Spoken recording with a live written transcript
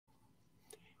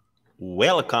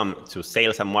Welcome to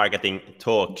Sales and Marketing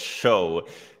Talk Show.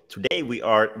 Today we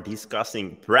are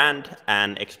discussing brand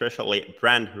and especially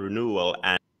brand renewal,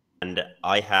 and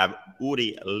I have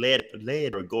Udi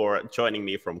Ledergor joining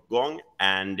me from Gong,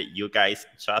 and you guys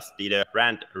just did a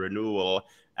brand renewal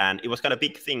and it was kind of a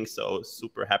big thing, so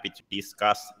super happy to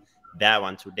discuss that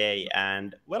one today.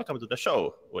 And welcome to the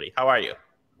show, Udi. How are you?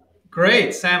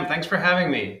 Great, Sam. Thanks for having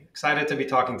me. Excited to be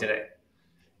talking today.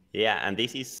 Yeah, and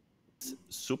this is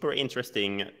super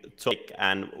interesting topic,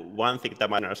 and one thing that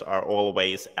miners are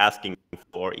always asking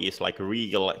for is like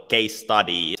real case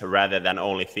studies rather than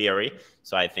only theory.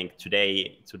 So I think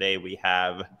today we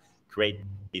have great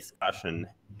discussion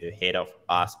ahead of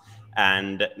us.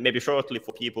 And maybe shortly,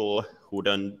 for people who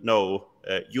don't know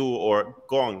you or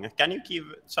Gong, can you give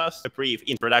just a brief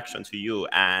introduction to you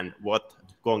and what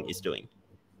Gong is doing?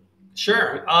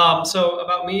 Sure. So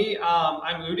about me,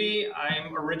 I'm Udi.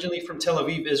 I'm originally from Tel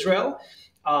Aviv, Israel.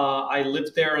 I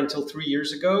lived there until 3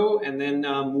 years ago, and then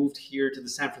moved here to the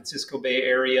San Francisco Bay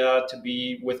Area to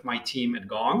be with my team at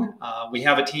Gong. We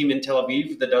have a team in Tel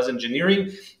Aviv that does engineering,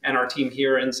 and our team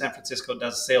here in San Francisco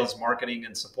does sales, marketing,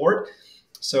 and support.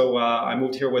 So I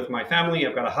moved here with my family.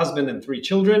 I've got a husband and 3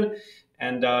 children,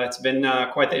 and it's been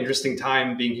quite the interesting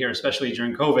time being here, especially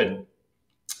during COVID,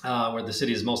 where the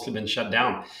city has mostly been shut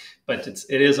down. But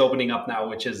it is opening up now,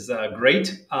 which is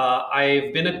great.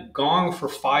 I've been at Gong for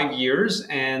 5 years,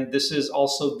 and this is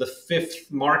also the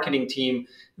 5th marketing team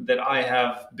that I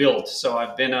have built. So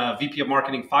I've been a VP of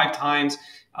marketing 5 times,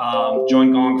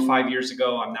 joined Gong 5 years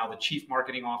ago. I'm now the Chief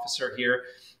Marketing Officer here.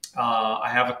 I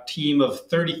have a team of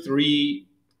 33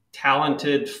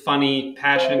 talented, funny,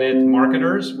 passionate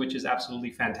marketers, which is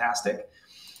absolutely fantastic.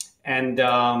 And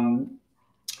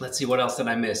let's see, what else did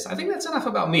I miss? I think that's enough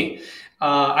about me.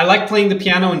 I like playing the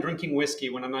piano and drinking whiskey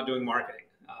when I'm not doing marketing,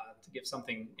 to give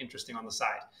something interesting on the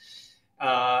side.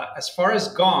 As far as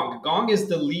Gong, Gong is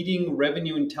the leading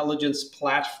revenue intelligence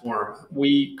platform.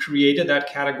 We created that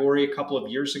category a couple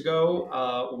of years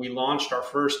ago. We launched our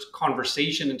first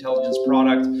conversation intelligence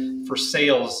product for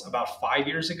sales about 5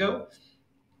 years ago.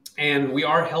 And we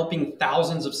are helping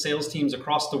thousands of sales teams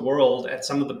across the world at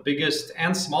some of the biggest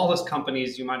and smallest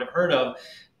companies you might have heard of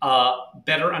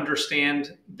better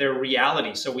understand their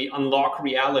reality. So we unlock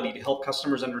reality to help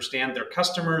customers understand their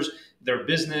customers, their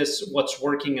business, what's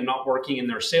working and not working in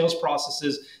their sales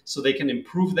processes, so they can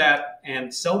improve that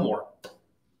and sell more.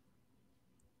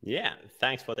 Yeah,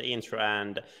 thanks for the intro.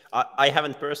 And I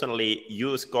haven't personally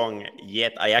used Gong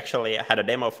yet. I actually had a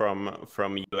demo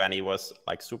from you, and it was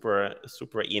like super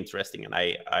interesting. And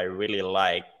I really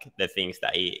like the things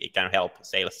that it can help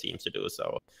sales teams to do.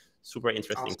 So super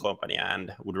interesting company,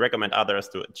 and would recommend others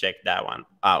to check that one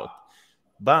out.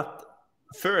 But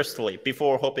firstly,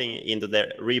 before hopping into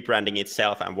the rebranding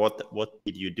itself and what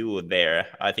did you do there,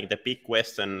 I think the big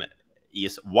question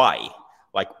is why?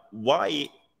 Like, why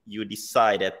you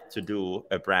decided to do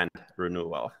a brand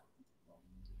renewal?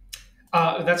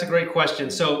 That's a great question.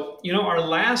 So, our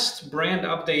last brand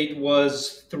update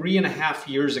was 3.5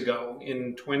 years ago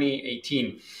in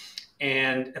 2018.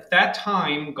 And at that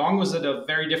time, Gong was at a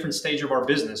very different stage of our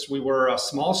business. We were a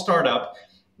small startup.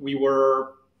 We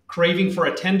were craving for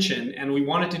attention, and we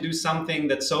wanted to do something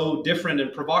that's so different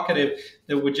and provocative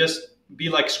that would just be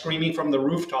like screaming from the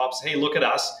rooftops, hey, look at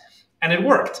us. And it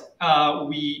worked.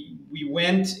 We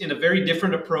went in a very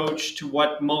different approach to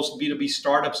what most B2B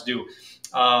startups do.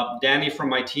 Danny from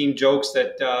my team jokes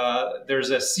that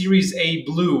there's a Series A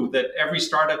blue that every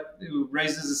startup who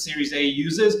raises a Series A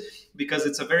uses, because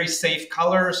it's a very safe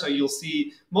color. So you'll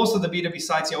see most of the B2B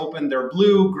sites you open, they're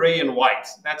blue, gray, and white.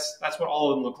 That's what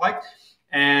all of them look like.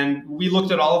 And we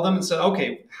looked at all of them and said,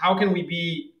 okay, how can we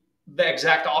be the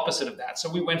exact opposite of that? So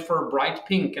we went for bright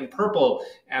pink and purple,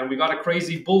 and we got a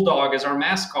crazy bulldog as our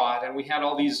mascot, and we had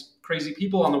all these crazy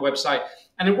people on the website,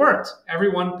 and it worked.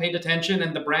 Everyone paid attention,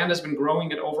 and the brand has been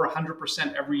growing at over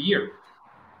 100% every year.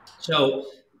 So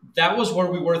that was where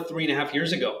we were 3.5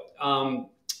 years ago.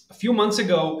 A few months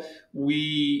ago,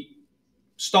 we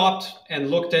stopped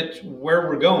and looked at where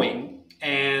we're going,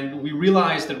 and we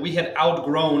realized that we had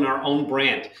outgrown our own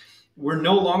brand. We're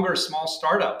no longer a small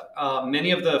startup.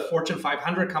 Many of the Fortune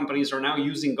 500 companies are now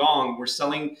using Gong. We're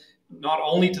selling not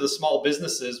only to the small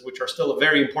businesses, which are still a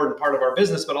very important part of our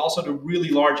business, but also to really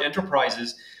large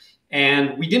enterprises.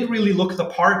 And we didn't really look the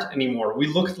part anymore. We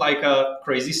looked like a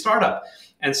crazy startup.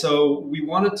 And so we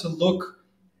wanted to look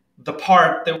the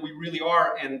part that we really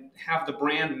are and have the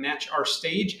brand match our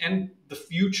stage and the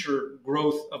future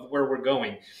growth of where we're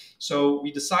going. So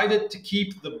we decided to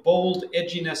keep the bold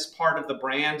edginess part of the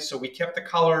brand. So we kept the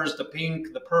colors, the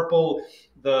pink, the purple,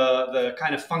 the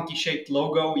kind of funky shaped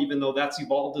logo, even though that's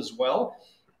evolved as well.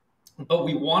 but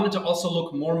we wanted to also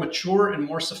look more mature and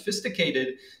more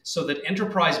sophisticated so that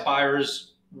enterprise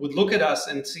buyers would look at us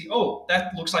and see, oh,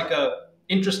 that looks like a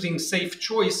interesting, safe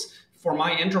choice for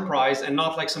my enterprise and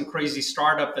not like some crazy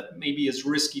startup that maybe is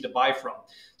risky to buy from.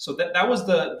 So that was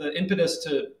the impetus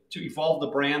to evolve the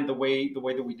brand the way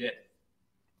that we did.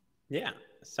 Yeah,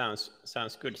 sounds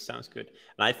good. Sounds good.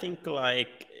 And I think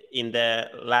like in the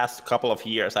last couple of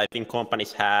years, I think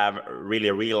companies have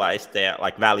really realized the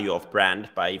like value of brand.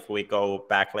 But if we go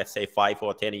back, let's say 5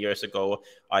 or 10 years ago,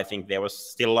 I think there was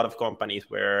still a lot of companies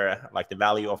where like the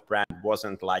value of brand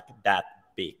wasn't like that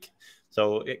big.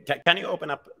 So can you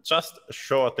open up just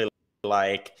shortly,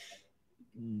 like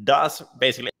does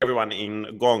basically everyone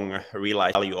in Gong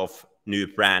realize the value of new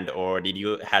brand, or did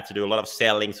you have to do a lot of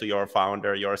selling to your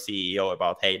founder, your CEO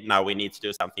about, hey, now we need to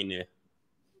do something new?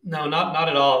 No, not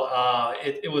at all.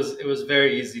 It was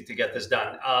very easy to get this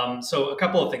done. So a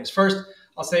couple of things. First,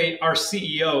 I'll say our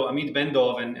CEO Amit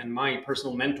Bendov and my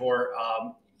personal mentor.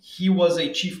 He was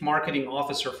a chief marketing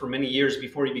officer for many years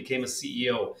before he became a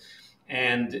CEO,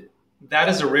 and that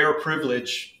is a rare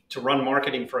privilege to run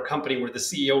marketing for a company where the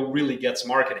CEO really gets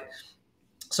marketing.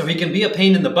 So he can be a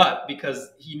pain in the butt because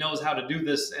he knows how to do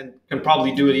this and can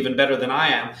probably do it even better than I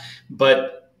am.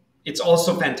 But it's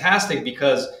also fantastic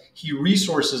because he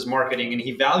resources marketing and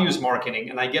he values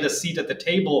marketing. And I get a seat at the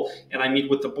table and I meet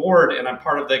with the board and I'm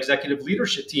part of the executive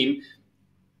leadership team.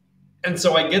 And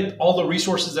so I get all the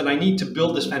resources that I need to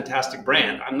build this fantastic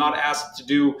brand. I'm not asked to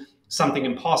do something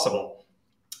impossible.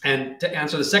 And to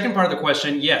answer the second part of the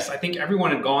question, yes, I think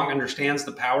everyone at Gong understands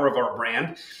the power of our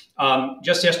brand.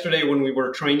 Just yesterday, when we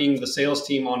were training the sales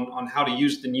team on how to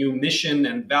use the new mission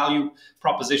and value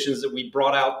propositions that we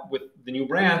brought out with the new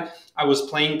brand, I was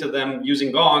playing to them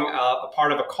using Gong, a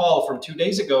part of a call from 2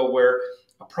 days ago where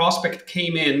a prospect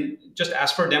came in, just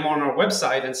asked for a demo on our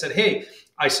website and said, hey,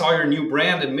 I saw your new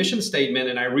brand and mission statement,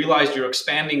 and I realized you're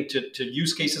expanding to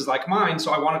use cases like mine.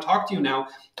 So I want to talk to you now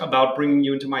about bringing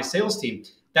you into my sales team.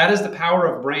 That is the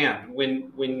power of brand.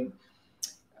 When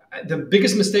the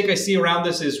biggest mistake I see around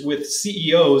this is with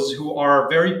CEOs who are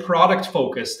very product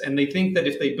focused and they think that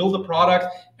if they build a product,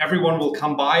 everyone will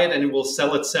come buy it and it will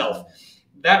sell itself.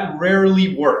 That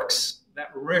rarely works. That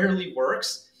rarely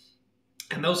works.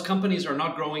 And those companies are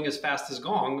not growing as fast as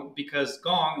Gong because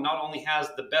Gong not only has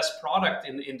the best product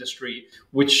in the industry,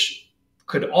 which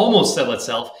could almost sell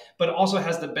itself, but also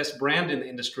has the best brand in the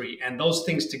industry. And those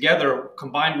things together,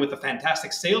 combined with a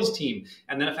fantastic sales team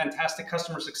and then a fantastic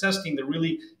customer success team that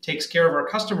really takes care of our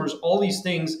customers, all these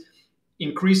things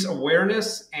increase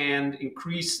awareness and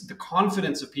increase the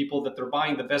confidence of people that they're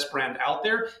buying the best brand out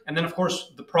there. And then, of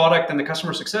course, the product and the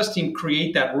customer success team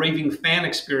create that raving fan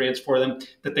experience for them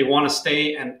that they want to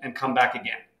stay and come back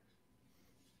again.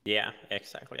 Yeah,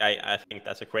 exactly. I think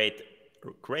that's a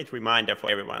great reminder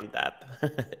for everyone that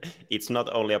it's not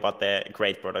only about the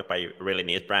great product, but you really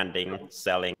need branding,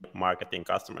 selling, marketing,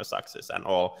 customer success, and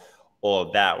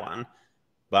all that one.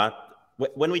 But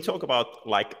when we talk about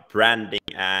like branding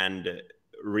and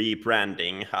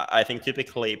rebranding, I think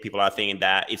typically people are thinking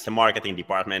that it's the marketing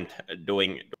department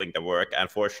doing the work, and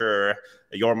for sure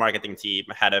your marketing team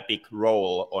had a big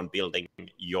role on building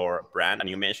your brand. And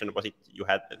you mentioned, was it you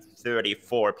had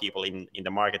 34 people in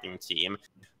the marketing team,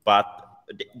 but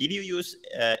did you use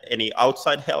any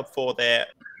outside help for the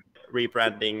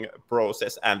rebranding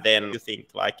process? And then you think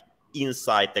like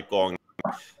inside the Gong,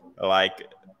 like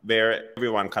where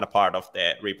everyone kind of part of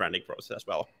the rebranding process as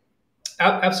well?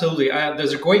 Absolutely.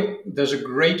 There's a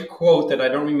great quote that I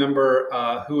don't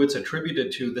remember who it's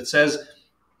attributed to that says,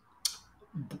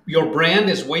 your brand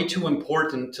is way too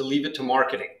important to leave it to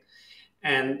marketing.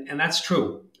 And that's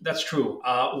true. That's true.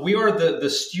 We are the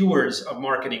stewards of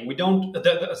marketing. We don't,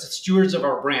 the stewards of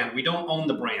our brand. We don't own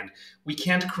the brand. We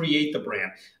can't create the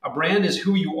brand. A brand is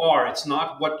who you are. It's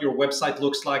not what your website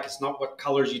looks like. It's not what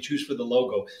colors you choose for the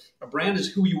logo. A brand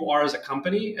is who you are as a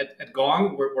company. At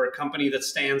Gong, we're a company that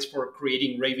stands for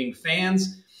creating raving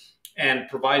fans and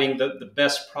providing the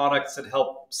best products that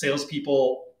help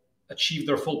salespeople achieve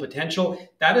their full potential.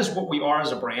 That is what we are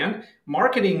as a brand.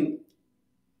 Marketing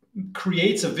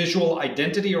creates a visual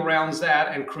identity around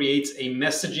that and creates a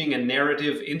messaging and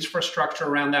narrative infrastructure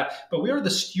around that. But we are the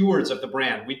stewards of the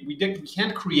brand. We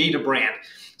can't create a brand.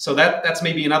 So that's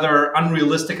maybe another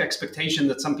unrealistic expectation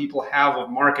that some people have of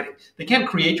marketing. They can't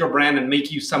create your brand and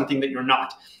make you something that you're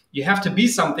not. You have to be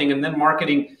something, and then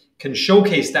marketing can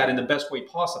showcase that in the best way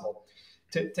possible.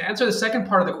 To answer the second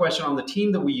part of the question on the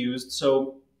team that we used,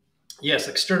 so yes,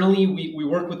 externally, we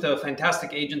work with a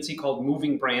fantastic agency called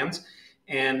Moving Brands.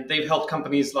 And they've helped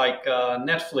companies like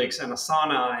Netflix and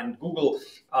Asana and Google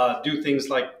do things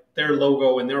like their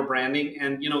logo and their branding.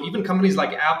 And even companies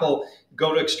like Apple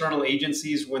go to external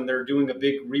agencies when they're doing a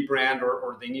big rebrand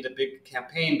or they need a big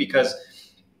campaign, because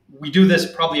we do this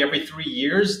probably every 3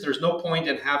 years. There's no point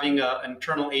in having an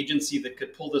internal agency that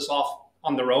could pull this off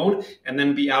on their own and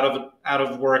then be out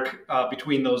of work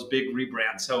between those big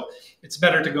rebrands. So it's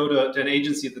better to go to an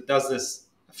agency that does this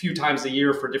a few times a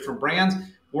year for different brands,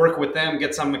 work with them,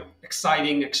 get some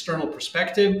exciting external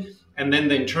perspective, and then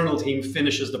the internal team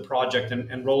finishes the project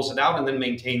and rolls it out and then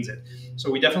maintains it.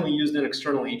 So we definitely used an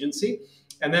external agency.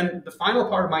 And then the final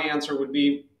part of my answer would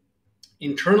be,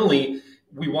 internally,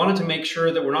 we wanted to make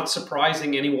sure that we're not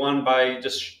surprising anyone by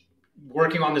just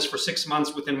working on this for 6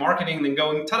 months within marketing and then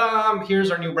going, ta-da, here's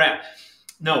our new brand.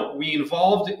 No, we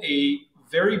involved a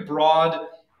very broad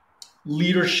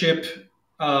leadership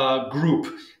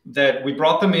group that we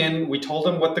brought them in. We told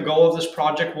them what the goal of this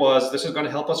project was. This is going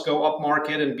to help us go up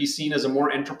market and be seen as a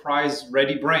more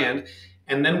enterprise-ready brand.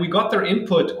 And then we got their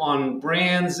input on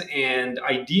brands and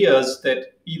ideas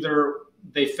that either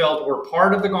they felt were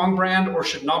part of the Gong brand or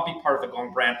should not be part of the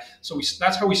Gong brand. So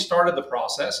that's how we started the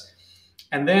process.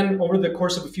 And then over the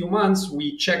course of a few months,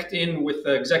 we checked in with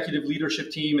the executive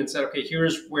leadership team and said, okay,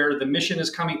 here's where the mission is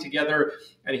coming together,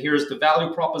 and here's the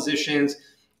value propositions.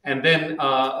 And then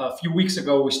a few weeks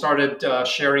ago, we started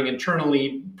sharing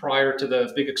internally prior to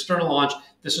the big external launch,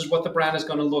 this is what the brand is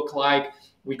going to look like.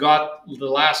 We got the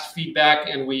last feedback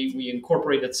and we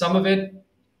incorporated some of it.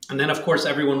 And then, of course,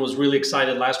 everyone was really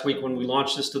excited last week when we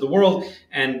launched this to the world,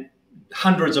 and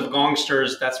hundreds of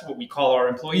Gongsters, that's what we call our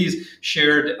employees,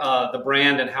 shared the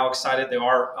brand and how excited they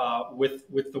are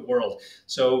with the world.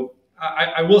 So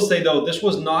I will say, though, this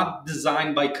was not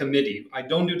designed by committee. I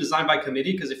don't do design by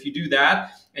committee, because if you do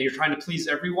that and you're trying to please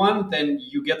everyone, then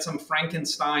you get some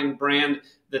Frankenstein brand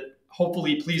that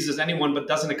hopefully pleases anyone but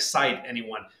doesn't excite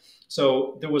anyone.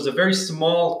 So there was a very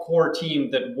small core team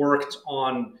that worked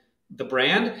on the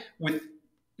brand with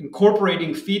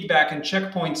incorporating feedback and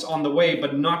checkpoints on the way,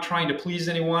 but not trying to please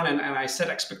anyone. And I set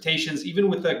expectations, even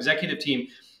with the executive team.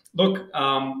 Look,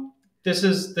 this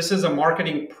is a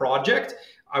marketing project.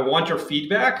 I want your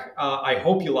feedback. I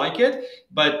hope you like it.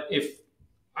 But if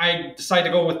I decide to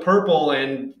go with purple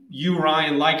and you,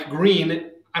 Ryan, like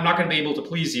green, I'm not going to be able to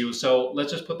please you. So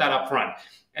let's just put that up front.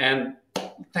 And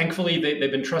thankfully,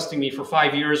 they've been trusting me for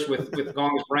 5 years with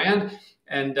Gong's brand.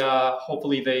 And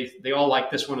hopefully they all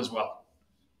like this one as well.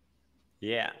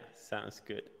 Yeah, sounds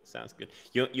good. Sounds good.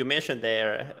 You mentioned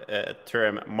their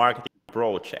term marketing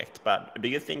project, but do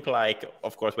you think, like,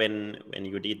 of course, when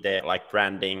you did the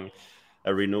branding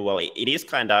renewal, it is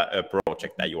kind of a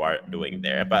project that you are doing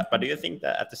there, but do you think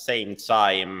that at the same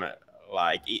time,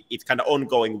 it's kind of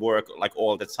ongoing work,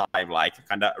 all the time,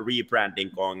 kind of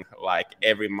rebranding Gong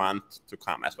every month to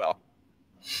come as well?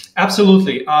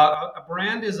 Absolutely. A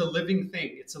brand is a living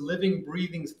thing. It's a living,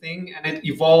 breathing thing, and it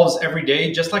evolves every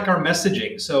day, just like our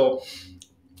messaging. So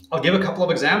I'll give a couple of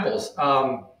examples.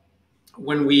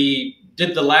 When we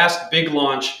did the last big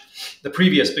launch, the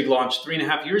previous big launch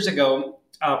 3.5 years ago,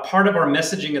 part of our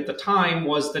messaging at the time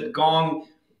was that Gong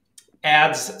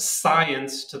adds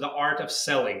science to the art of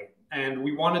selling. And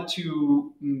we wanted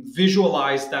to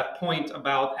visualize that point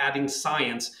about adding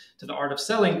science to the art of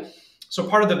selling. So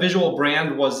part of the visual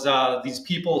brand was these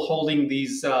people holding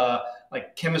these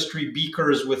chemistry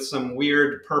beakers with some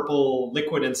weird purple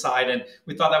liquid inside. And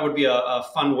we thought that would be a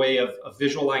fun way of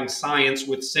visualizing science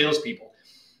with salespeople.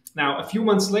 Now, a few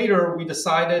months later, we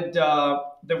decided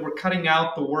that we're cutting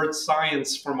out the word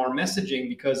science from our messaging,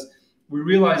 because we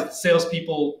realized that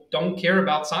salespeople don't care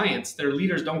about science. Their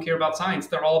leaders don't care about science.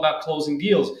 They're all about closing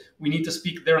deals. We need to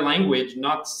speak their language,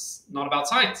 not about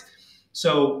science.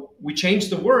 So we changed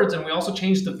the words, and we also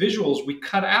changed the visuals. We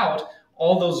cut out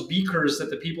all those beakers that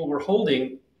the people were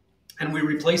holding, and we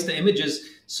replaced the images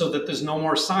so that there's no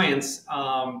more science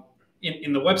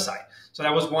in the website. So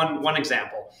that was one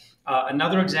example.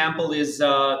 Another example is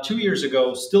 2 years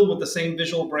ago, still with the same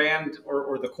visual brand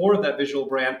or the core of that visual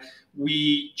brand,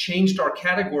 we changed our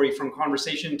category from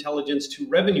conversation intelligence to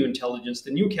revenue intelligence,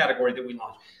 the new category that we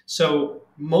launched. So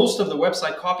most of the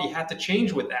website copy had to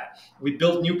change with that. We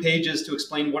built new pages to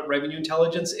explain what revenue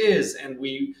intelligence is, and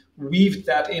we weaved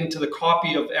that into the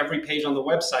copy of every page on the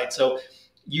website. So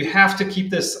you have to keep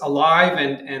this alive,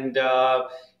 and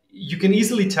you can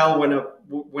easily tell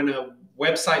when a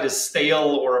website is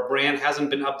stale or a brand hasn't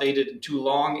been updated in too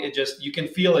long. You can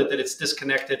feel it, that it's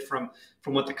disconnected from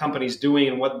what the company's doing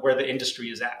and where the industry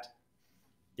is at.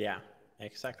 Yeah,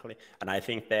 exactly. And I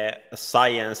think the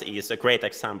science is a great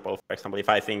example. For example, if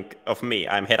I think of me,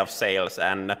 I'm head of sales,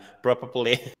 and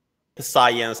probably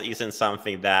science isn't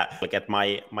something that will get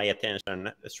my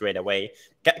attention straight away.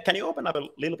 Can you open up a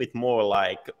little bit more?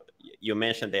 Like you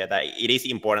mentioned there that it is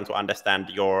important to understand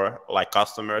your like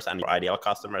customers and your ideal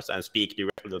customers and speak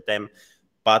directly to them.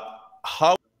 But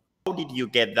how did you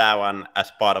get that one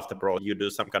as part of the process? You do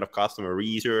some kind of customer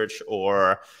research,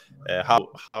 or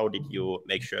how did you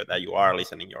make sure that you are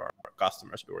listening to your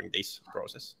customers during this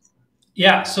process?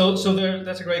 Yeah,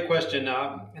 that's a great question,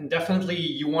 and definitely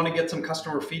you want to get some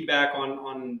customer feedback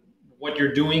on what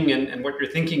you're doing and what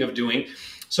you're thinking of doing.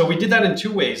 So we did that in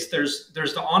two ways. There's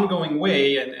the ongoing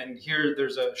way, and here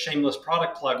there's a shameless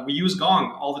product plug. We use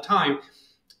Gong all the time.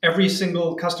 Every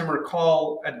single customer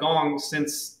call at Gong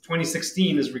since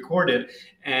 2016 is recorded,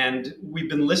 and we've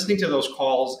been listening to those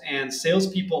calls, and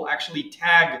salespeople actually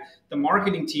tag the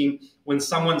marketing team when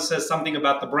someone says something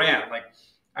about the brand. Like,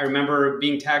 I remember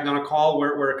being tagged on a call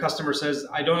where a customer says,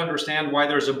 "I don't understand why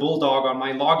there's a bulldog on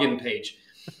my login page."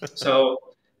 So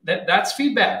that's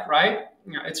feedback, right?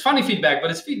 It's funny feedback,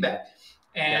 but it's feedback.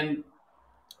 And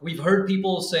we've heard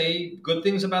people say good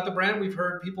things about the brand. We've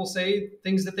heard people say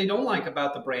things that they don't like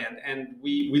about the brand. And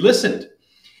we listened.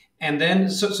 And then,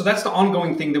 so that's the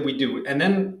ongoing thing that we do. And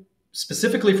then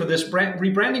specifically for this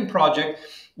rebranding project,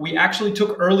 we actually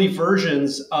took early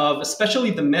versions of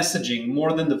especially the messaging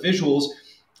more than the visuals,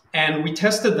 and we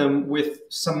tested them with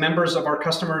some members of our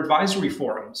customer advisory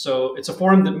forum. So it's a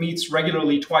forum that meets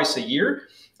regularly twice a year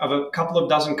of a couple of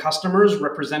dozen customers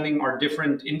representing our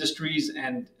different industries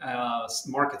and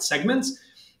market segments.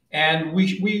 And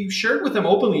we shared with them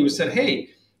openly. We said, hey,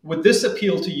 would this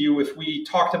appeal to you if we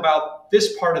talked about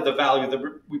this part of the value that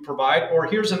we provide? Or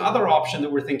here's another option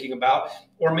that we're thinking about.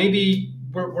 Or maybe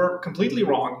we're completely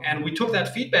wrong. And we took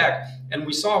that feedback and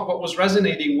we saw what was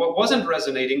resonating, what wasn't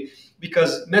resonating,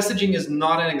 because messaging is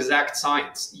not an exact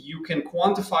science. You can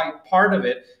quantify part of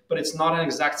it, but it's not an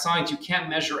exact science. You can't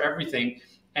measure everything.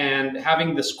 And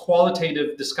having this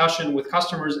qualitative discussion with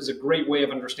customers is a great way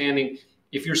of understanding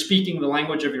if you're speaking the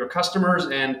language of your customers.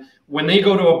 And when they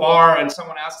go to a bar and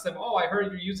someone asks them, "Oh, I heard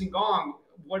you're using Gong.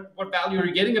 What value are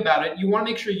you getting about it?" You want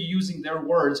to make sure you're using their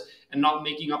words and not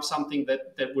making up something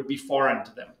that would be foreign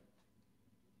to them.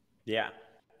 Yeah,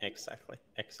 exactly.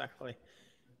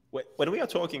 When we are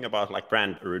talking about like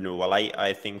brand renewal,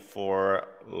 I think for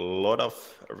a lot of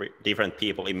different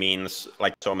people, it means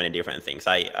like so many different things.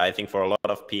 I think for a lot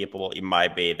of people, it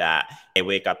might be that, hey,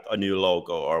 we got a new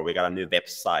logo, or we got a new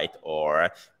website,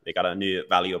 or we got a new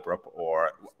value prop,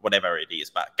 or whatever it is.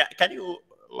 But can you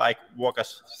like walk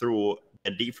us through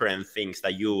the different things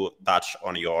that you touch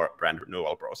on your brand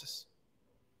renewal process?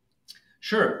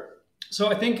 Sure. So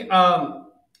I think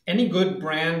any good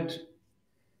brand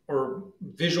or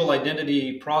visual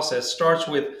identity process starts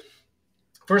with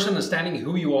first understanding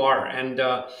who you are. And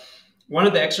one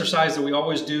of the exercises that we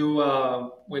always do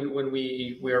when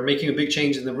we are making a big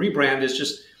change in the rebrand is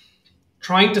just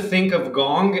trying to think of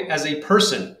Gong as a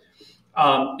person.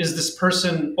 Is this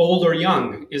person old or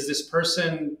young? Is this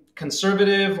person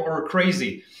conservative or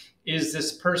crazy? Is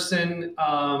this person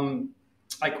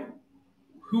like,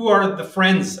 who are the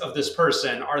friends of this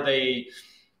person? Are they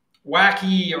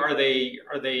wacky? Are they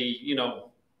you know,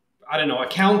 I don't know,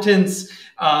 accountants?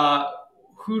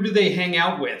 Who do they hang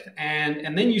out with?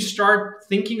 And then you start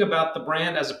thinking about the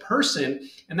brand as a person,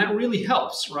 and that really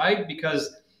helps, right?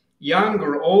 Because young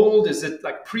or old, is it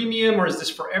like premium, or is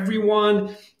this for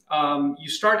everyone? You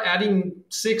start adding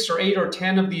 6 or 8 or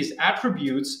 10 of these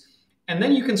attributes, and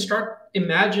then you can start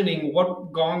imagining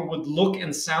what Gong would look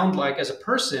and sound like as a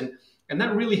person. And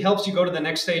that really helps you go to the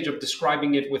next stage of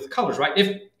describing it with colors,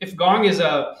 right? If Gong is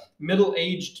a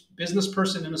middle-aged business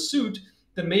person in a suit,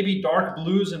 then maybe dark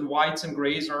blues and whites and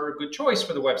grays are a good choice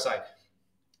for the website.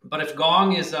 But if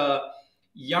Gong is a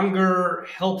younger,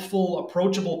 helpful,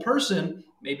 approachable person,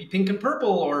 maybe pink and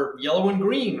purple or yellow and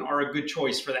green are a good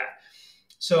choice for that.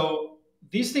 So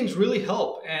these things really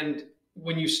help. And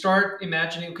when you start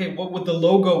imagining, okay, what would the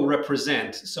logo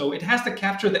represent? So it has to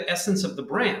capture the essence of the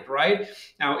brand, right?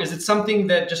 Now, is it something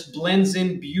that just blends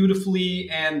in beautifully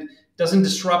and doesn't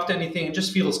disrupt anything and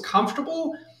just feels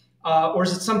comfortable? Or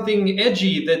is it something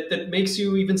edgy that makes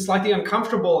you even slightly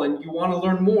uncomfortable and you want to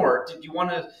learn more? Do you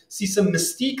want to see some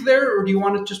mystique there, or do you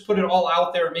want to just put it all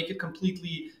out there and make it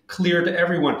completely clear to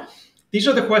everyone? These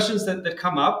are the questions that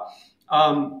come up.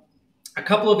 A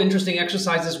couple of interesting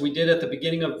exercises we did at the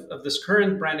beginning of this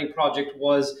current branding project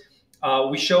was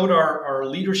we showed our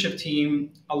leadership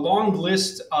team a long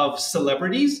list of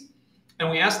celebrities, and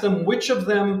we asked them which of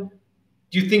them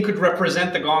do you think could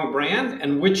represent the Gong brand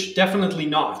and which definitely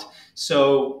not.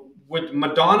 So would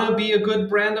Madonna be a good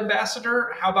brand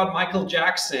ambassador? How about Michael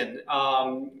Jackson?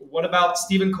 What about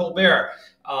Stephen Colbert?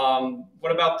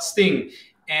 What about Sting?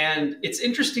 And it's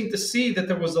interesting to see that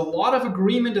there was a lot of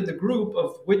agreement in the group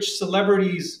of which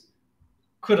celebrities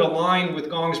could align with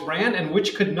Gong's brand and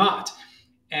which could not.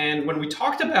 And when we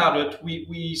talked about it,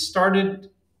 we started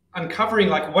uncovering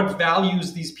like what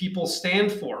values these people stand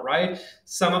for, right?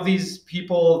 Some of these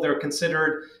people, they're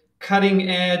considered cutting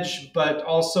edge, but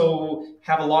also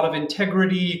have a lot of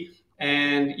integrity.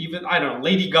 And even, I don't know,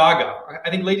 Lady Gaga. I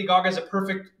think Lady Gaga is a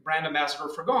perfect brand ambassador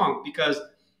for Gong because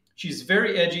she's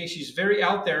very edgy, she's very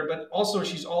out there, but also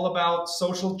she's all about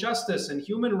social justice and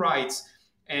human rights.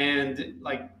 And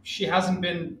like she hasn't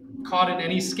been caught in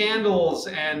any scandals,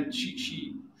 and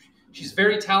she's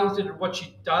very talented at what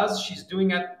she does. She's doing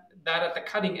that at the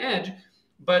cutting edge,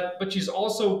 but she's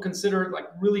also considered like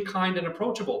really kind and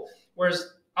approachable.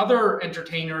 Whereas other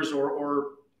entertainers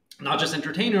or not just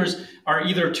entertainers are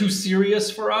either too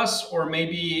serious for us or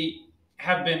maybe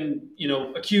have been, you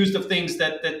know, accused of things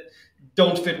that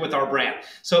don't fit with our brand.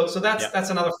 So that's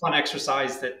another fun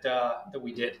exercise that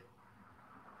we did.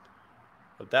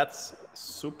 That's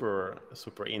super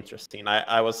interesting.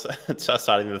 I was just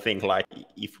starting to think like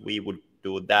if we would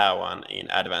do that one in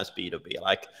advanced B2B,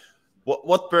 like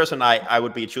what person I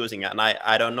would be choosing, and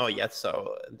I don't know yet.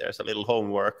 So there's a little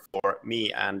homework for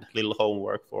me and little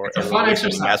homework for it's a fun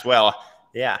exercise as well.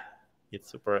 Yeah,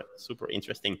 it's super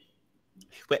interesting.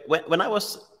 When I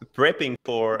was prepping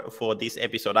for this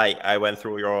episode, I went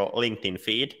through your LinkedIn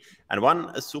feed, and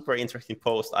one super interesting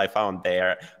post I found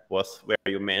there was where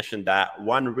you mentioned that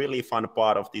one really fun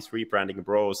part of this rebranding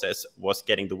process was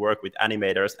getting to work with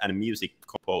animators and music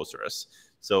composers.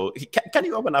 So can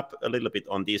you open up a little bit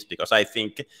on this? Because I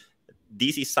think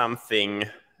this is something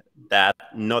that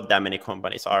not that many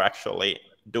companies are actually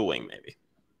doing, maybe.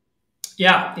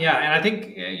 Yeah, and I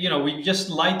think, you know, we just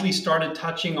lightly started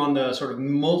touching on the sort of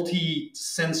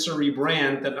multi-sensory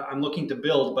brand that I'm looking to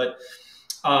build. But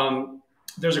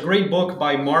there's a great book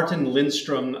by Martin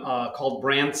Lindstrom called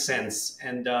Brand Sense.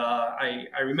 And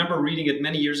I remember reading it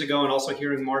many years ago and also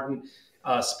hearing Martin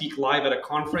speak live at a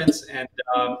conference. And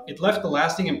it left a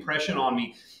lasting impression on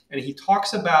me. And he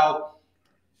talks about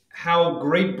how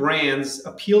great brands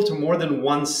appeal to more than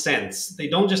one sense. They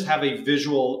don't just have a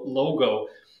visual logo.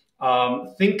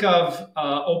 Think of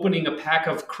opening a pack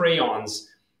of crayons.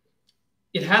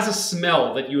 It has a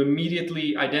smell that you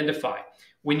immediately identify.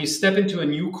 When you step into a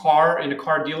new car in a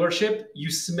car dealership, you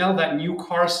smell that new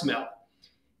car smell.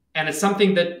 And it's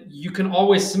something that you can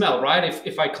always smell, right?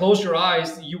 If I closed your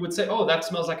eyes, you would say, oh, that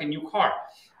smells like a new car.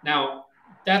 Now,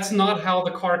 that's not how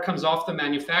the car comes off the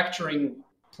manufacturing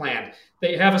plant.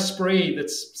 They have a spray that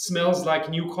smells like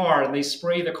new car, and they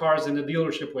spray the cars in the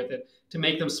dealership with it to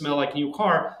make them smell like new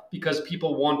car because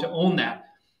people want to own that.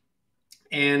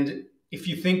 And if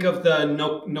you think of the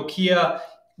Nokia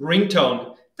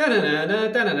ringtone,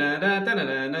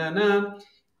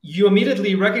 you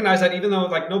immediately recognize that, even though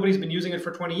like nobody's been using it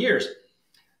for 20 years.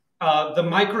 The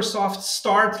Microsoft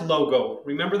Start logo,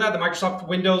 remember that? The Microsoft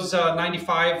Windows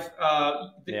 95,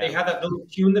 they had that little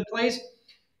tune that plays.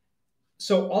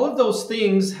 So all of those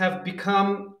things have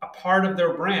become a part of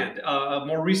their brand. A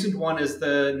more recent one is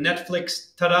the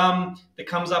Netflix ta-dam that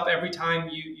comes up every time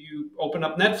you open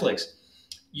up Netflix.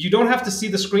 You don't have to see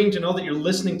the screen to know that you're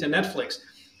listening to Netflix.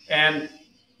 And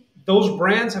those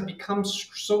brands have become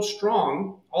so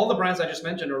strong. All the brands I just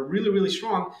mentioned are really, really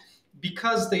strong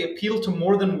because they appeal to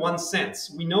more than one sense.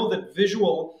 We know that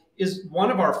visual is one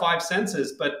of our 5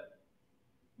 senses, but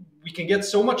we can get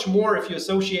so much more if you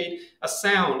associate a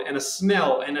sound and a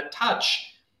smell and a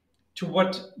touch to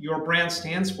what your brand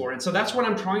stands for. And so that's what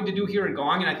I'm trying to do here at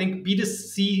Gong. And I think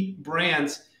B2C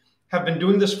brands have been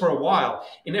doing this for a while.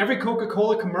 In every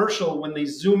Coca-Cola commercial, when they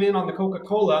zoom in on the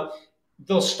Coca-Cola,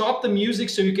 they'll stop the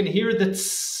music so you can hear the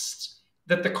tss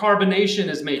that the carbonation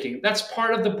is making. That's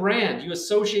part of the brand. You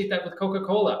associate that with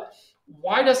Coca-Cola.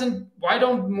 Why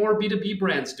don't more B2B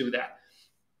brands do that?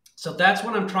 So that's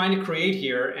what I'm trying to create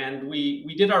here. And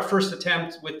we did our first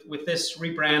attempt with this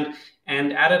rebrand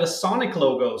and added a Sonic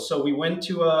logo. So we went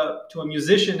to a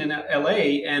musician in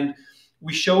LA and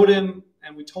we showed him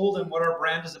and we told him what our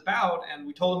brand is about. And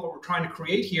we told him what we're trying to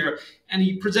create here. And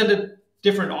he presented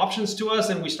different options to us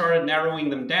and we started narrowing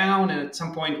them down. And at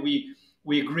some point we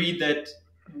agreed that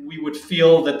we would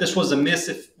feel that this was a miss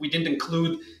if we didn't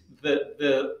include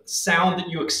the sound that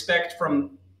you expect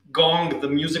from gong, the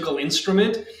musical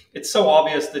instrument. It's so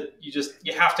obvious that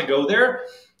you have to go there.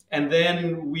 And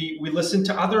then we listened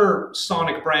to other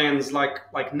sonic brands like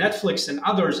Netflix and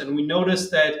others, and we noticed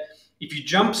that if you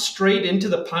jump straight into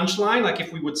the punchline, like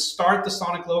if we would start the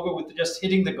sonic logo with just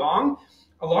hitting the gong,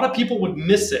 a lot of people would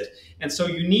miss it. And so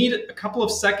you need a couple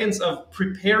of seconds of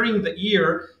preparing the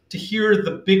ear to hear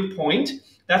the big point.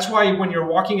 That's why when you're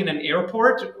walking in an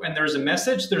airport and there's a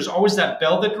message, there's always that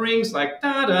bell that rings like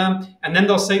da-da, and then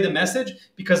they'll say the message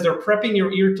because they're prepping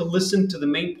your ear to listen to the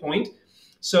main point.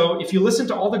 So if you listen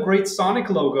to all the great Sonic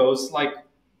logos, like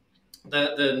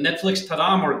the Netflix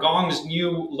Tadam or Gong's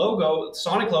new logo,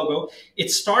 Sonic logo, it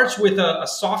starts with a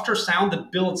softer sound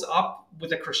that builds up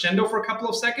with a crescendo for a couple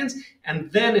of seconds,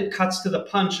 and then it cuts to the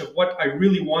punch of what I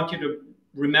really want you to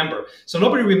remember. So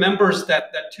nobody remembers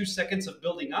that 2 seconds of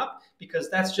building up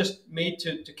because that's just made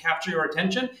to capture your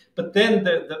attention. But then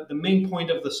the main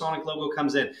point of the Sonic logo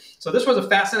comes in. So this was a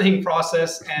fascinating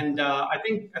process, and I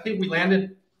think we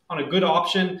landed on a good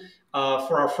option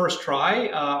for our first try.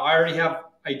 I already have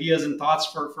ideas and thoughts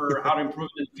for how to improve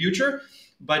it in the future.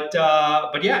 But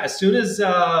yeah, as soon as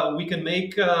we can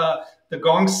make the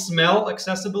Gong smell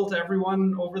accessible to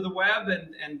everyone over the web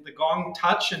and the Gong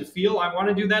touch and feel, I want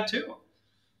to do that too.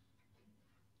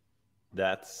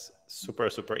 That's super,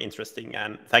 super interesting.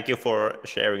 And thank you for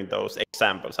sharing those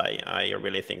examples. I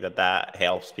really think that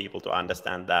helps people to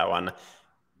understand that one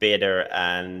better.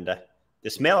 And the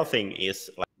smell thing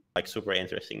is like super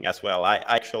interesting as well. I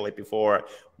actually, before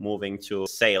moving to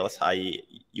sales, I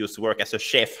used to work as a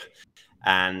chef.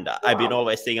 And I've been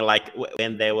always thinking like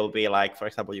when there will be like, for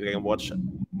example, you can watch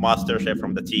MasterChef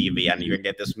from the TV and you can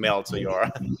get the smell to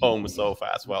your home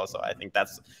sofa as well. So I think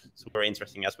that's super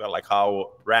interesting as well, like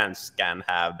how brands can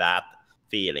have that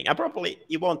feeling. And probably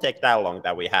it won't take that long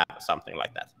that we have something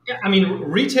like that. Yeah, I mean,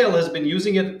 retail has been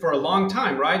using it for a long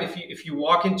time, right? If you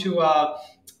walk into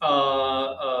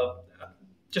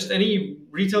just any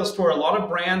retail store, a lot of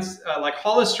brands like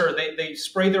Hollister, they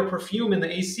spray their perfume in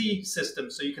the AC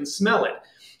system so you can smell it.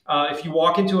 If you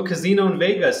walk into a casino in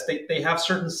Vegas, they have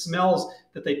certain smells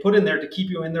that they put in there to keep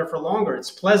you in there for longer.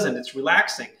 It's pleasant, it's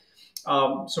relaxing.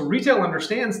 So retail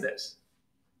understands this.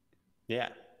 Yeah,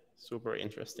 super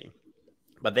interesting.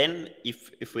 But then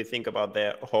if we think about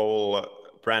the whole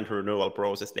brand renewal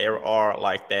process, there are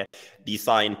like the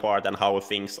design part and how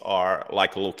things are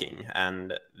like looking.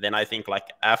 And then I think like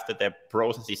after the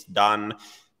process is done,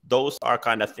 those are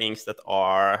kind of things that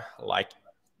are like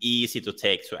easy to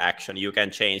take to action. You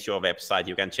can change your website,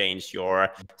 you can change your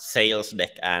sales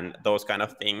deck and those kind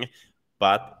of things.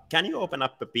 But can you open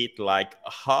up a bit like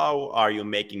how are you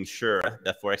making sure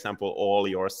that, for example, all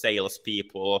your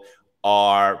salespeople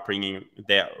are bringing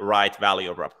the right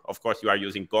value prop? Of course, you are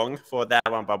using Gong for that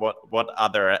one, but what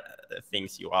other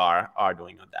things you are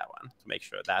doing on that one to make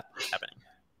sure that is happening?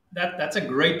 That's a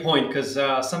great point, because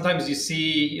sometimes you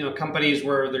see companies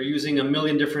where they're using a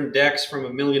million different decks from a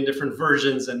million different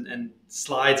versions and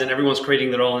slides, and everyone's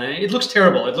creating their own. And it looks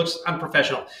terrible. It looks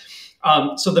unprofessional.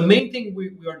 So the main thing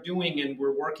we are doing, and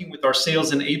we're working with our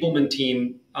sales enablement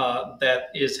team that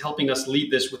is helping us lead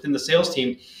this within the sales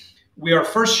team, we are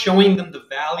first showing them the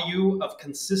value of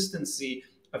consistency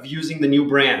of using the new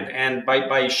brand. And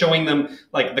by showing them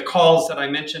like the calls that I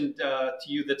mentioned to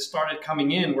you that started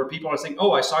coming in where people are saying,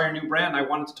 oh, I saw your new brand, I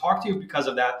wanted to talk to you because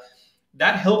of that.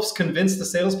 That helps convince the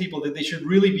salespeople that they should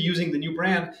really be using the new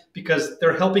brand because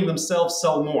they're helping themselves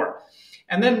sell more.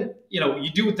 And then,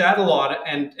 you do that a lot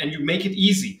and you make it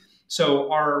easy. So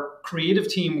our creative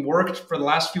team worked for the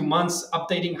last few months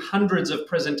updating hundreds of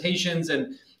presentations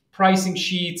and pricing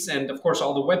sheets, and of course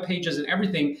all the web pages and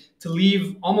everything, to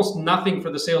leave almost nothing for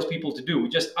the salespeople to do. We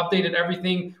just updated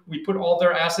everything. We put all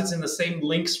their assets in the same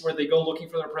links where they go looking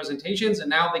for their presentations, and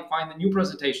now they find the new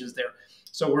presentations there.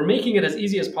 So we're making it as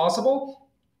easy as possible.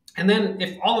 And then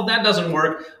if all of that doesn't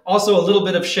work, also a little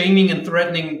bit of shaming and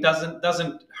threatening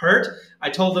doesn't hurt. I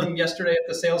told them yesterday at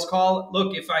the sales call,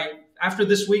 look, after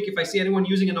this week, if I see anyone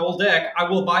using an old deck, I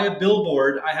will buy a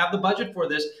billboard. I have the budget for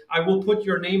this. I will put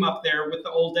your name up there with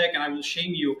the old deck and I will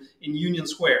shame you in Union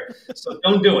Square. So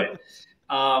don't do it.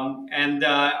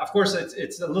 Of course,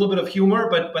 it's a little bit of humor,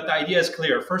 but the idea is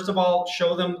clear. First of all,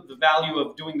 show them the value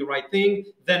of doing the right thing,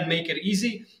 then make it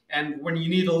easy. And when you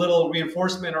need a little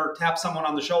reinforcement or tap someone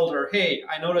on the shoulder, hey,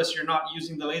 I noticed you're not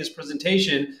using the latest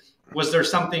presentation. Was there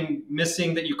something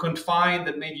missing that you couldn't find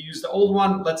that made you use the old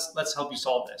one? Let's help you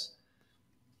solve this.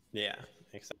 Yeah,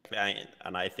 exactly.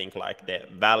 And I think like the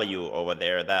value over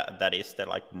there, that is the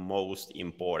like most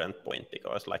important point,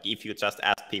 because like if you just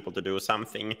ask people to do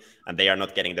something and they are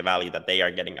not getting the value that they are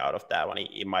getting out of that one,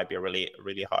 it might be really,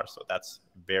 really hard. So that's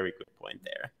a very good point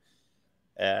there.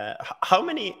 How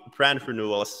many brand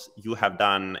renewals you have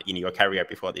done in your career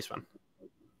before this one?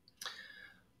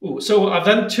 Ooh, so I've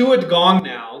done 2 at Gong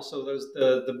now. So there's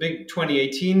the big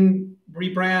 2018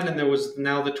 rebrand, and there was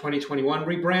now the 2021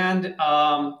 rebrand.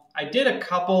 I did a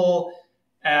couple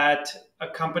at a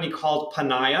company called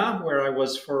Panaya, where I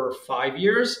was for 5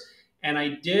 years. And I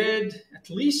did at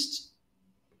least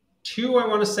two, I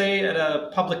want to say, at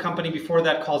a public company before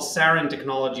that called Sarin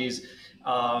Technologies,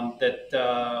 that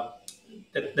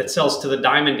sells to the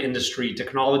diamond industry,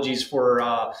 technologies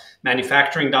for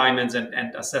manufacturing diamonds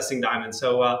and assessing diamonds.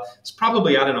 So it's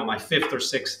probably, I don't know, my fifth or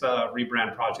sixth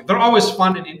rebrand project. They're always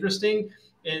fun and interesting.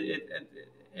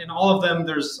 In all of them,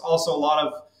 there's also a lot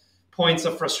of points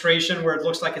of frustration where it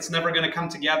looks like it's never going to come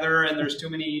together and there's too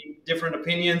many different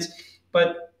opinions.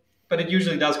 But it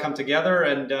usually does come together,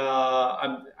 and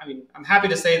I'm happy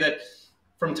to say that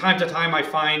from time to time I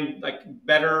find like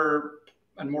better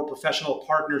and more professional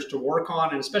partners to work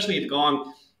on, and especially at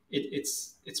Gong,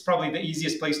 it's probably the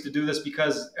easiest place to do this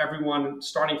because everyone,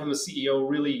 starting from the CEO,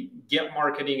 really get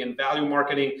marketing and value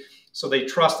marketing, so they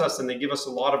trust us and they give us a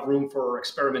lot of room for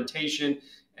experimentation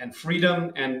and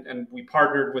freedom, and we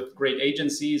partnered with great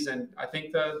agencies, and I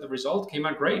think the result came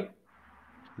out great.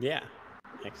 Yeah.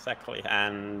 Exactly,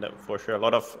 and for sure, a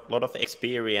lot of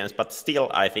experience. But still,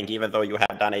 I think even though you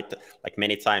have done it like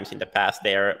many times in the past,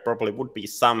 there probably would be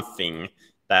something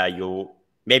that you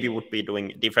maybe would be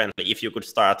doing differently if you could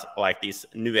start like this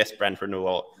newest brand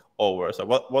renewal over. So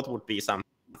what would be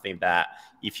something that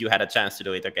if you had a chance to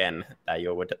do it again, that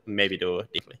you would maybe do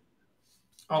differently?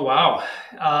 Oh wow!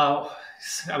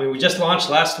 I mean, we just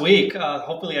launched last week.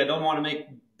 Hopefully, I don't want to make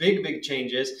big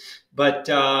changes, but.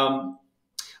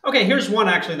 Okay, here's one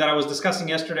actually that I was discussing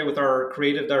yesterday with our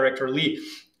creative director, Lee.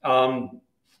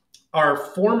 Our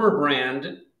former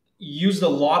brand used a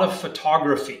lot of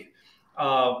photography.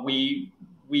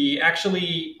 We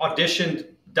actually auditioned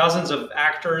dozens of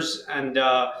actors, and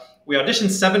we auditioned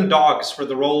 7 dogs for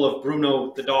the role of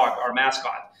Bruno the dog, our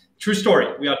mascot. True story.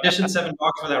 We auditioned 7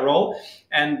 dogs for that role,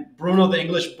 and Bruno the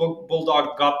English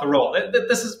bulldog got the role.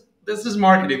 This is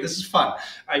marketing. This is fun.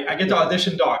 I get to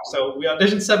audition dogs. So we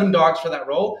auditioned 7 dogs for that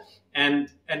role. And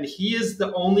he is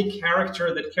the only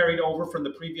character that carried over from the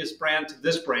previous brand to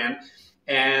this brand.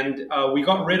 And we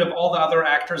got rid of all the other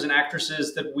actors and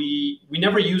actresses that we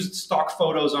never used stock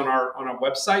photos on our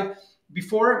website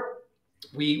before.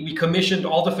 We commissioned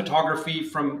all the photography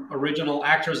from original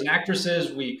actors and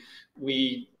actresses. We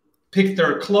picked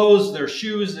their clothes, their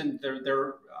shoes, and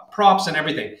their props and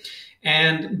everything.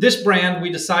 And this brand, we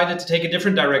decided to take a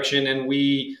different direction, and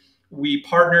we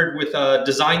partnered with a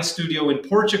design studio in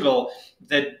Portugal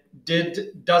that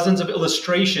did dozens of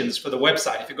illustrations for the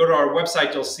website. If you go to our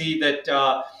website, you'll see that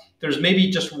there's maybe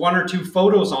just 1 or 2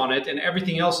 photos on it, and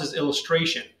everything else is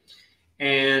illustration.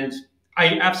 And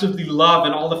I absolutely love,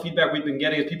 and all the feedback we've been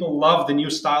getting is people love the new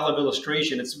style of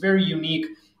illustration. It's very unique.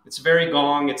 It's very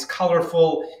Gong. It's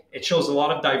colorful. It shows a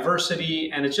lot of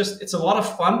diversity, and it's a lot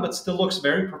of fun, but still looks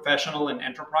very professional and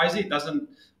enterprisey. It doesn't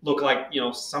look like, you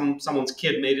know, someone's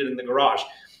kid made it in the garage.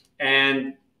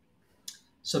 And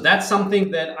so that's something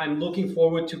that I'm looking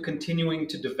forward to continuing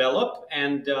to develop.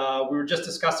 And we were just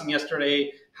discussing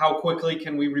yesterday how quickly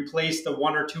can we replace the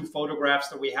 1 or 2 photographs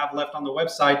that we have left on the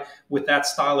website with that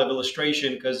style of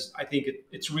illustration, because I think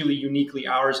it's really uniquely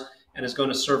ours and is going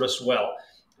to serve us well.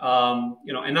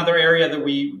 You know, another area that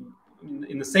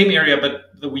in the same area, but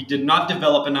that we did not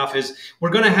develop enough is we're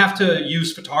going to have to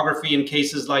use photography in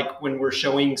cases like when we're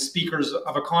showing speakers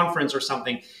of a conference or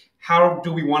something. How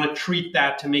do we want to treat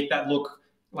that to make that look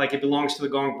like it belongs to the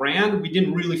Gong brand? We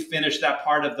didn't really finish that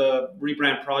part of the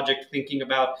rebrand project thinking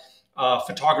about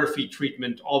photography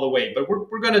treatment all the way, but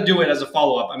we're going to do it as a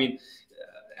follow-up. I mean,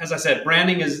 as I said,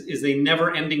 branding is a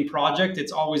never-ending project.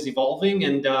 It's always evolving,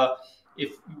 and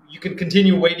if you can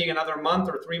continue waiting another month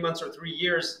or 3 months or 3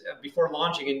 years before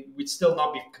launching, and we'd still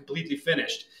not be completely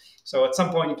finished. So at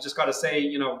some point, you've just got to say,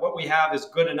 you know, what we have is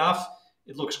good enough.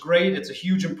 It looks great. It's a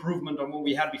huge improvement on what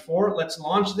we had before. Let's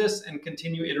launch this and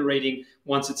continue iterating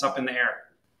once it's up in the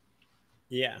air.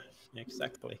 Yeah,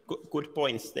 exactly. Good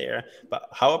points there. But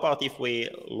how about if we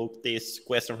look this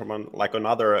question from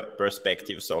another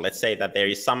perspective? So let's say that there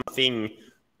is something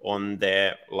on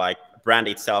the brand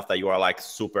itself that you are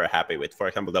super happy with, for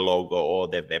example, the logo or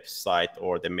the website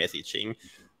or the messaging.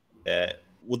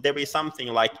 Would there be something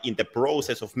in the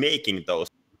process of making those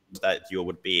that you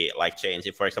would be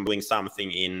changing, for example, doing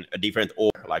something in a different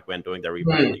order, like when doing the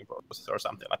rebranding process or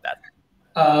something like that?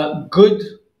 Good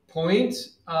point.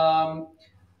 I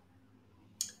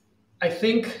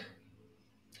think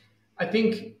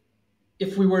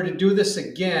if we were to do this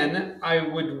again, I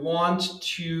would want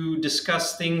to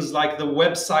discuss things like the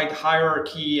website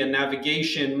hierarchy and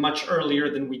navigation much earlier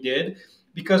than we did,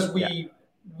 because we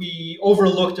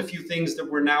overlooked a few things that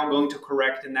we're now going to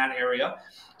correct in that area.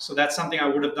 So that's something I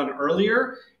would have done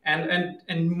earlier.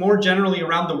 And more generally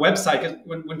around the website, 'cause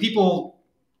when people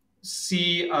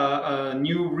see a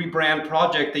new rebrand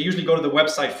project, they usually go to the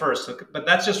website first. So, but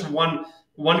that's just one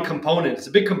component. It's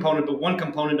a big component, but one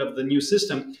component of the new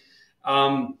system.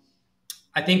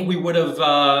 I think we would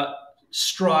have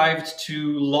strived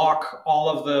to lock all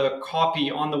of the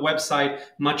copy on the website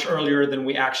much earlier than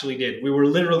we actually did. We were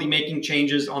literally making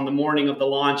changes on the morning of the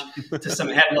launch to some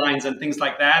headlines and things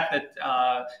like that.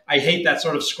 I hate that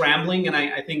sort of scrambling, and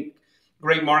I think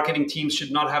great marketing teams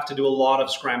should not have to do a lot of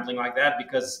scrambling like that,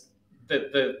 because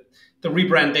the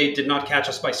rebrand date did not catch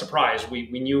us by surprise. We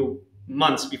knew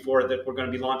months before that we're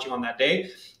going to be launching on that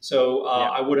day. So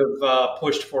I would have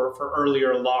pushed for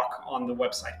earlier lock on the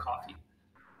website copy.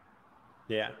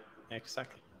 Yeah,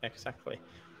 exactly.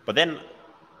 But then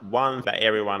one that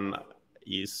everyone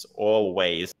is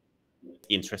always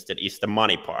interested is the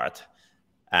money part.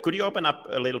 Could you open up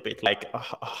a little bit, like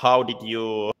how did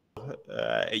you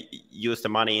use the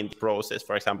money in the process?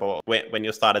 For example, when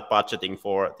you started budgeting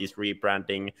for this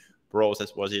rebranding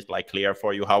process, was it like clear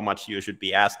for you how much you should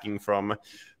be asking for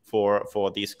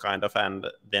this kind of, and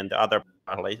then the other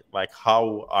part, like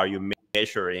how are you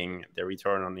measuring the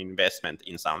return on investment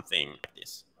in something like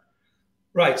this?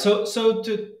 Right. So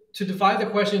to divide the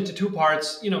question into two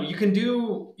parts, you can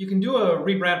do a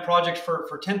rebrand project for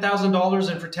 $10,000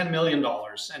 and for $10 million,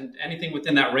 and anything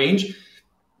within that range.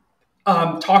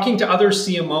 Talking to other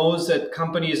CMOs at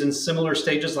companies in similar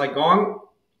stages like Gong,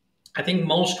 I think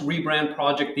most rebrand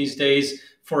project these days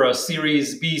for a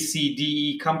Series B, C, D,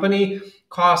 E company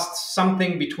costs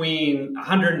something between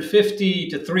 $150,000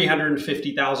 to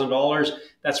 $350,000.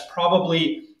 That's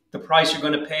probably the price you're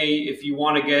going to pay if you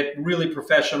want to get really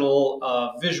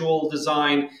professional visual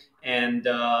design and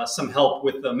some help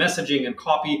with the messaging and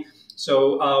copy.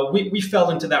 So we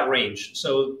fell into that range.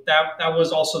 So that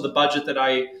was also the budget that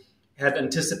I had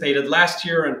anticipated last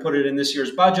year and put it in this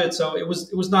year's budget. So it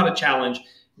was not a challenge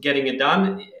getting it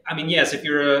done. I mean, yes, if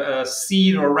you're a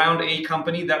seed or round A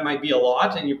company, that might be a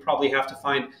lot, and you probably have to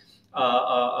find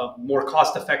a more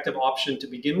cost-effective option to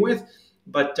begin with.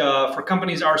 But for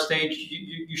companies our stage,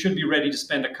 you should be ready to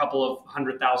spend a couple of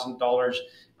 $100,000.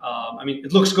 I mean,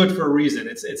 it looks good for a reason.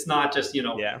 It's not just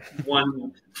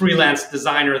one freelance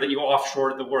designer that you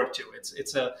offshore the work to.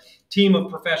 It's a team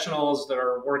of professionals that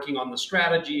are working on the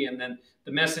strategy and then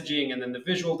the messaging and then the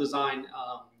visual design.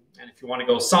 And if you want to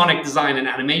go sonic design and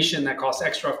animation, that costs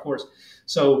extra, of course.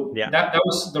 So that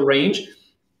was the range.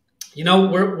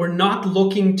 We're not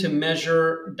looking to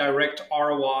measure direct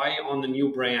ROI on the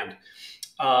new brand.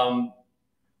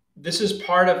 This is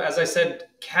part of, as I said,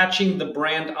 catching the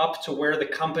brand up to where the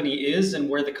company is and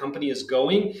where the company is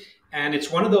going. And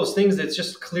it's one of those things that's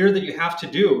just clear that you have to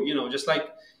do. Just like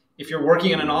if you're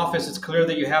working in an office, it's clear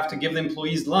that you have to give the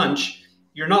employees lunch.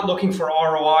 You're not looking for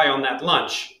ROI on that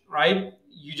lunch, right?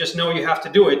 You just know you have to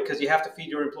do it because you have to feed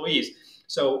your employees.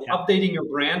 So updating your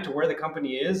brand to where the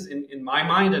company is, in my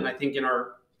mind, and I think in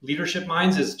our leadership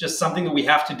minds, is just something that we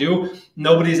have to do.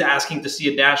 Nobody's asking to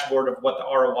see a dashboard of what the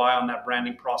ROI on that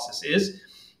branding process is.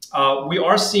 We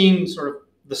are seeing sort of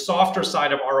the softer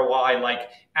side of ROI,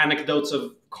 like anecdotes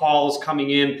of calls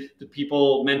coming in that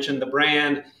people mention the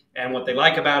brand and what they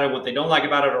like about it, what they don't like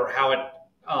about it, or how it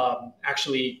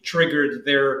actually triggered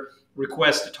their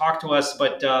request to talk to us.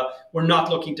 But we're not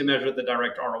looking to measure the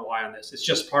direct ROI on this. It's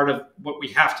just part of what we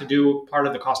have to do, part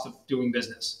of the cost of doing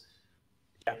business.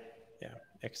 Yeah,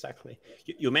 exactly.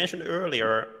 You mentioned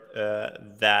earlier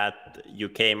that you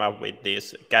came up with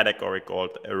this category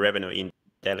called revenue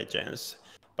intelligence.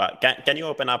 But can you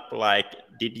open up, like,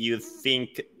 did you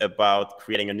think about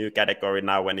creating a new category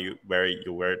now where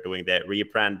you were doing the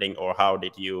rebranding, or how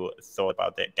did you thought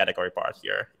about the category part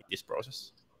here in this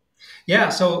process? Yeah,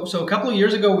 so a couple of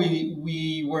years ago,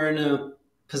 we were in a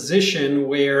position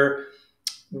where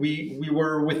we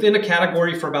were within a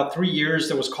category for about 3 years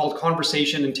that was called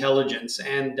conversation intelligence.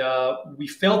 And we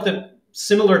felt that,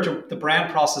 similar to the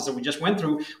brand process that we just went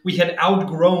through, we had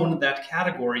outgrown that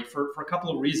category for a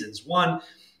couple of reasons. One,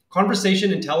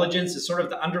 conversation intelligence is sort of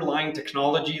the underlying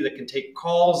technology that can take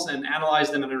calls and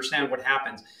analyze them and understand what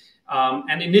happens.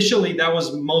 And initially, that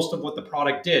was most of what the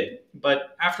product did.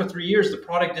 But after 3 years, the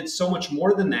product did so much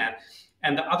more than that.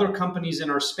 And the other companies in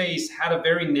our space had a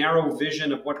very narrow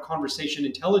vision of what conversation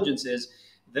intelligence is,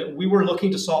 that we were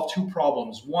looking to solve two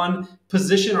problems. One,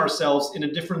 position ourselves in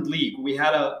a different league. We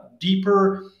had a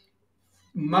deeper,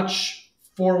 much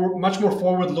more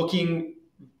forward-looking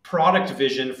product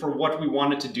vision for what we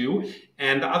wanted to do.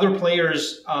 And the other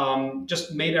players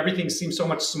just made everything seem so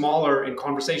much smaller in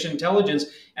conversation intelligence.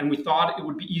 And we thought it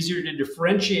would be easier to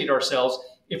differentiate ourselves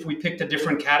if we picked a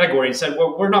different category and said,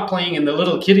 well, we're not playing in the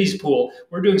little kiddies pool.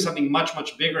 We're doing something much,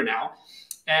 much bigger now.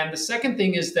 And the second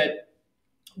thing is that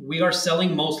we are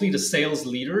selling mostly to sales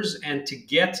leaders, and to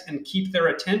get and keep their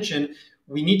attention,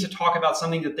 we need to talk about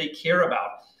something that they care about.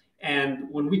 And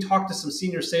when we talked to some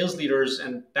senior sales leaders,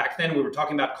 and back then we were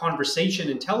talking about conversation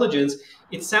intelligence,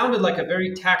 it sounded like a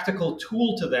very tactical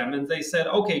tool to them. And they said,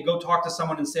 okay, go talk to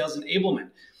someone in sales enablement.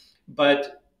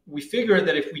 But we figured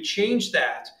that if we change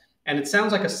that, and it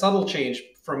sounds like a subtle change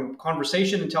from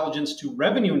conversation intelligence to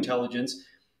revenue intelligence,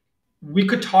 we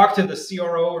could talk to the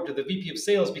CRO or to the VP of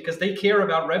sales because they care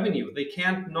about revenue. They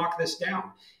can't knock this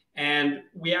down. And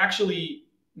we actually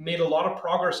made a lot of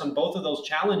progress on both of those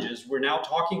challenges. We're now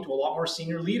talking to a lot more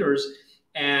senior leaders,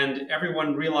 and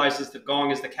everyone realizes that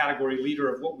Gong is the category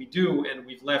leader of what we do. And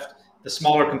we've left the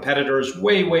smaller competitors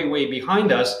way, way, way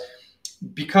behind us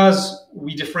because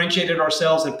we differentiated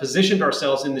ourselves and positioned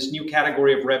ourselves in this new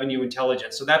category of revenue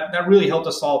intelligence. So that really helped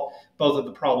us solve both of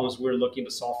the problems we're looking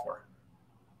to solve for.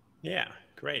 Yeah,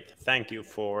 great. Thank you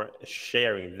for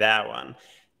sharing that one.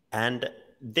 And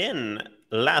then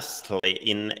lastly,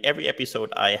 in every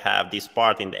episode, I have this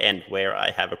part in the end where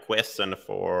I have a question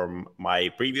for my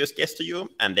previous guest to you,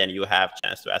 and then you have a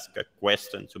chance to ask a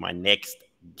question to my next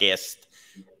guest.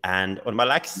 And on my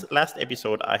last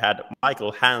episode, I had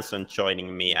Michael Hansen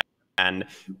joining me, and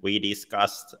we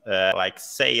discussed like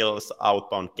sales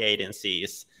outbound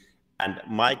cadences. And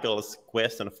Michael's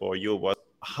question for you was,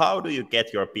 how do you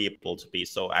get your people to be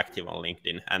so active on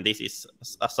LinkedIn? And this is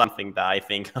something that I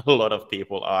think a lot of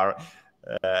people are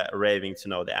raving to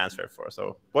know the answer for.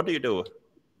 So what do you do?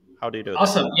 How do you do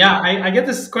Awesome. that? Yeah, I get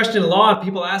this question a lot.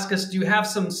 People ask us, do you have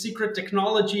some secret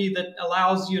technology that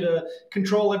allows you to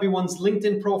control everyone's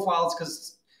LinkedIn profiles?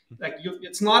 Because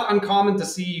it's not uncommon to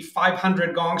see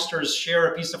 500 Gongsters share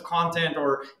a piece of content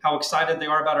or how excited they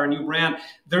are about our new brand.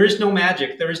 There is no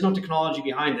magic. There is no technology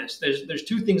behind this. There's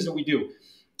two things that we do.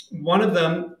 One of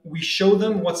them, we show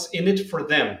them what's in it for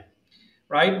them,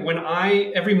 right?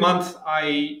 Every month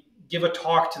I give a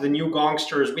talk to the new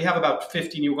Gongsters. We have about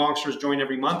 50 new Gongsters join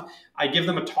every month. I give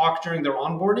them a talk during their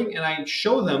onboarding, and I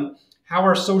show them how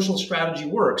our social strategy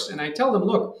works. And I tell them,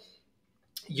 look,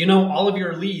 all of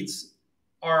your leads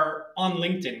are on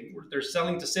LinkedIn. They're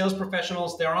selling to sales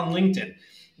professionals. They're on LinkedIn.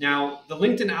 Now, the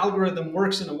LinkedIn algorithm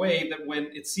works in a way that when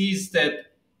it sees that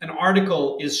an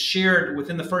article is shared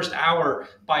within the first hour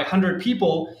by 100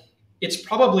 people, it's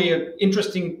probably an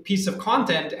interesting piece of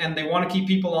content, and they want to keep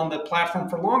people on the platform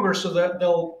for longer, so that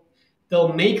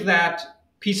they'll make that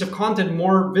piece of content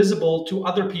more visible to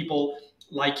other people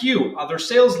like you, other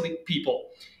sales people.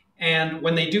 And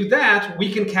when they do that,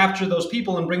 we can capture those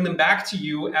people and bring them back to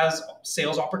you as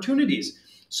sales opportunities.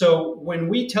 So when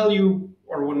we tell you,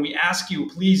 or when we ask you,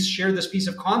 please share this piece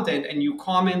of content, and you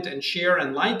comment and share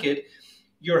and like it,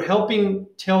 you're helping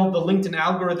tell the LinkedIn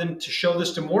algorithm to show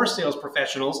this to more sales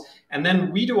professionals. And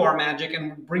then we do our magic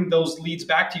and bring those leads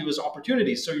back to you as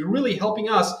opportunities. So you're really helping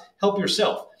us help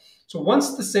yourself. So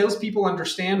once the salespeople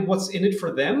understand what's in it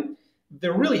for them,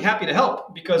 they're really happy to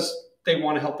help because they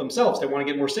want to help themselves. They want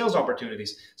to get more sales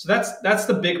opportunities. So that's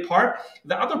the big part.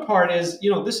 The other part is,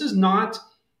 this is not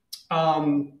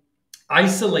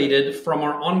isolated from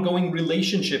our ongoing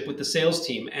relationship with the sales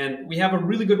team. And we have a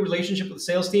really good relationship with the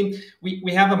sales team.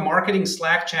 We have a marketing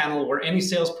Slack channel where any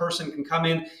salesperson can come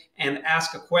in and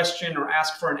ask a question or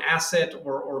ask for an asset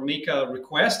or make a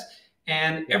request.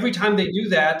 And every time they do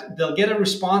that, they'll get a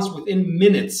response within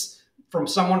minutes from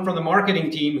someone from the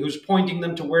marketing team who's pointing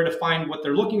them to where to find what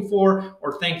they're looking for,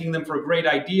 or thanking them for a great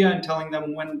idea and telling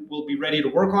them when we'll be ready to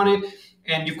work on it.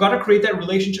 And you've got to create that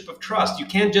relationship of trust. You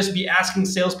can't just be asking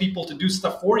salespeople to do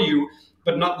stuff for you,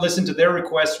 but not listen to their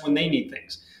requests when they need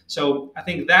things. So I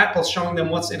think that, plus showing them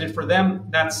what's in it for them,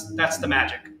 that's the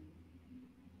magic.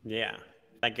 Yeah,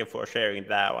 thank you for sharing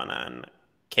that one, and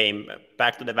came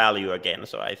back to the value again.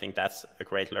 So I think that's a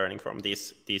great learning from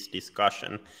this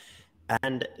discussion.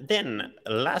 And then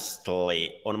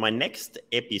lastly, on my next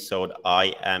episode,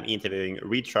 I am interviewing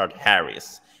Richard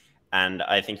Harris. And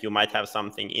I think you might have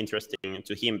something interesting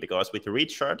to him, because with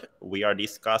Richard, we are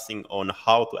discussing on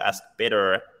how to ask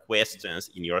better questions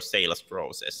in your sales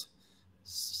process.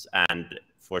 And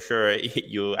for sure,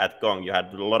 you at Gong, you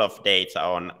had a lot of data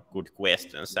on good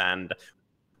questions and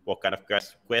what kind of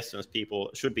questions people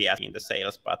should be asking in the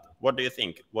sales. But what do you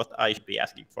think? What I should be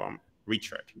asking from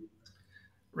Richard?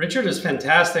 Richard is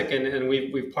fantastic, and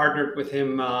we've partnered with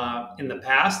him in the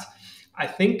past. I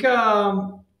think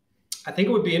it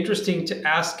would be interesting to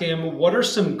ask him, what are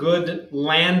some good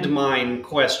landmine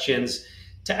questions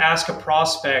to ask a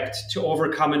prospect to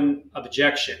overcome an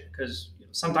objection? Because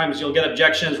sometimes you'll get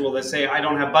objections where they say, I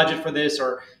don't have budget for this,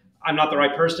 or I'm not the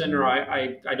right person, or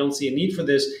I don't see a need for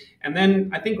this. And then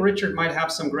I think Richard might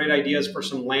have some great ideas for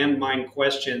some landmine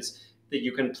questions that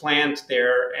you can plant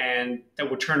there and that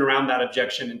would turn around that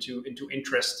objection into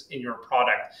interest in your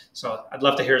product. So I'd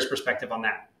love to hear his perspective on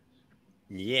that.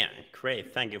 Yeah,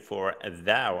 great. Thank you for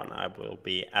that one. I will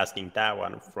be asking that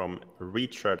one from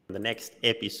Richard in the next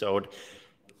episode.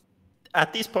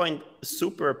 At this point,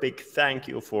 super big thank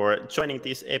you for joining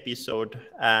this episode,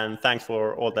 and thanks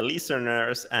for all the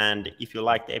listeners. And if you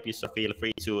like the episode, feel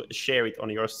free to share it on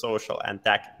your social and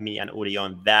tag me and Udi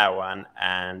on that one.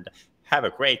 And have a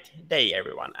great day,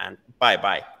 everyone, and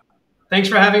bye-bye. Thanks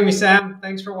for having me, Sam.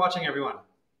 Thanks for watching, everyone.